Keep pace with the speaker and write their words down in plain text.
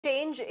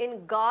Change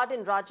in guard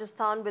in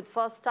Rajasthan with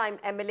first-time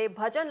MLA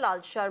Bhajan Lal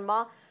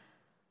Sharma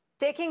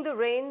taking the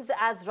reins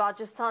as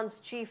Rajasthan's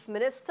Chief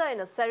Minister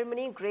in a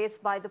ceremony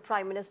graced by the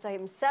Prime Minister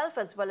himself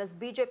as well as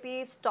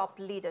BJP's top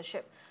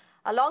leadership.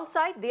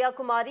 Alongside Diya,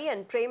 Kumari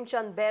and Prem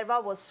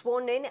Bairwa was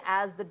sworn in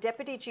as the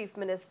Deputy Chief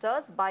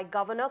Ministers by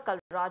Governor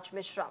Kalraj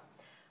Mishra.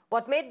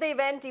 What made the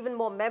event even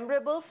more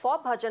memorable for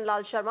Bhajan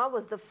Lal Sharma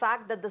was the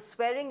fact that the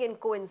swearing-in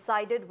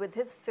coincided with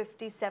his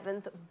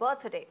 57th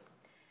birthday.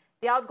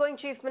 The outgoing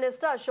Chief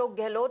Minister Ashok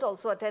Gehlot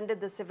also attended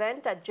this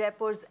event at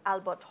Jaipur's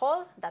Albert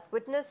Hall that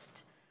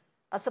witnessed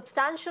a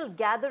substantial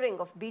gathering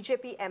of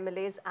BJP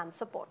MLAs and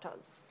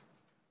supporters.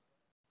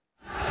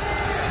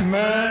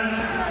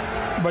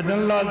 मैं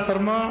भजन लाल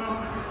शर्मा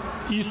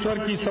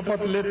ईश्वर की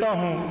शपथ लेता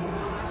हूं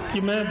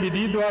कि मैं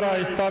विधि द्वारा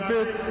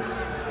स्थापित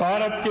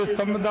भारत के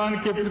संविधान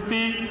के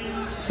प्रति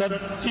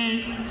सच्ची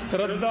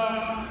श्रद्धा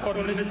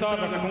और निष्ठा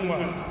रखूंगा।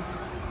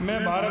 मैं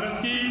भारत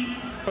की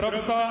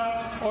प्रभुता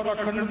और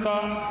अखंडता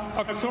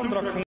अक्षुण्ण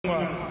रखूंगा।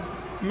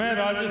 मैं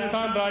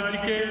राजस्थान राज्य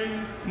के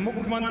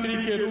मुख्यमंत्री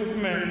के रूप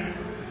में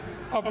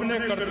अपने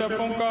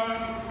कर्तव्यों का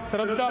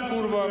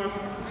श्रद्धापूर्वक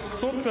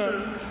शुद्ध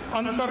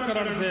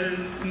अंतःकरण से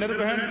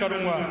निर्वहन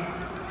करूंगा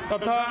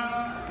तथा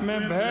मैं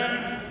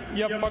भय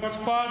या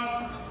पक्षपात,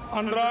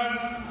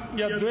 अनुराग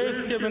या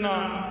द्वेष के बिना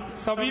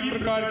सभी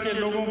प्रकार के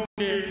लोगों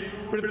के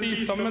प्रति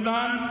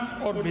संविधान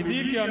और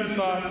विधि के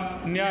अनुसार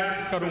न्याय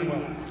करूंगा।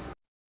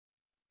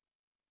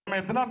 मैं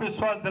इतना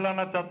विश्वास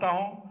दिलाना चाहता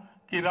हूं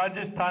कि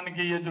राजस्थान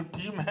की ये जो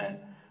टीम है,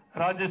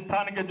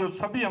 राजस्थान के जो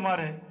सभी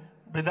हमारे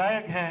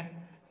विधायक हैं,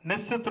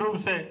 निश्चित रूप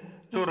से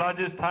जो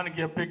राजस्थान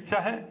की अपेक्षा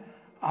है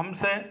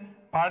हमसे,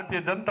 भारतीय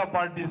जनता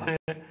पार्टी से,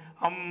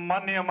 हम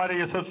माननीय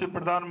हमारे यशस्वी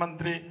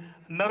प्रधानमंत्री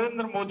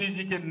नरेंद्र मोदी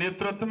जी के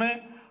नेतृत्व में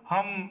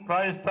हम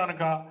राजस्थान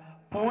का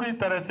पूरी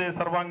तरह से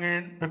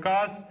सर्वांगीण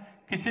विकास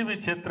किसी भी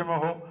क्षेत्र में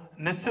हो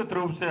निश्चित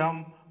रूप से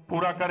हम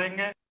पूरा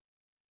करेंगे।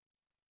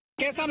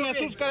 कैसा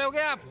महसूस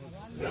करोगे आप?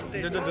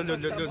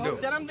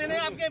 जन्मदिन है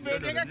आपके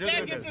बेटे का, क्या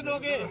गिफ्ट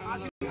दोगे?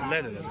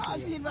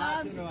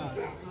 आशीर्वाद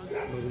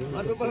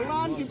और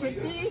भगवान की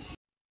प्रीति।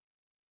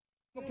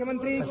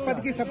 मुख्यमंत्री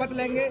पद की शपथ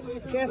लेंगे,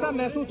 कैसा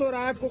महसूस हो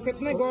रहा है आपको?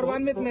 कितने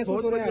गौरवान्वित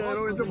महसूस हो रहे हैं?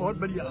 तो बहुत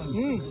बढ़िया।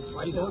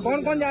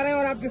 कौन कौन जा रहे हैं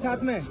और आपके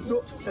साथ में? तो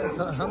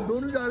हम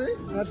दोनों जा रहे हैं।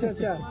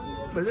 अच्छा।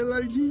 भजन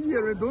लाल जी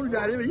और दोनों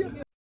जा रहे हैं भैया।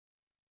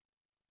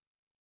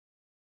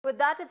 With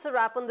that, it's a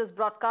wrap on this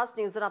broadcast.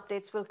 News and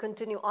updates will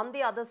continue on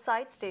the other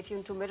side. Stay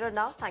tuned to Mirror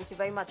now. Thank you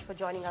very much for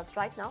joining us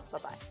right now.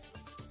 Bye-bye.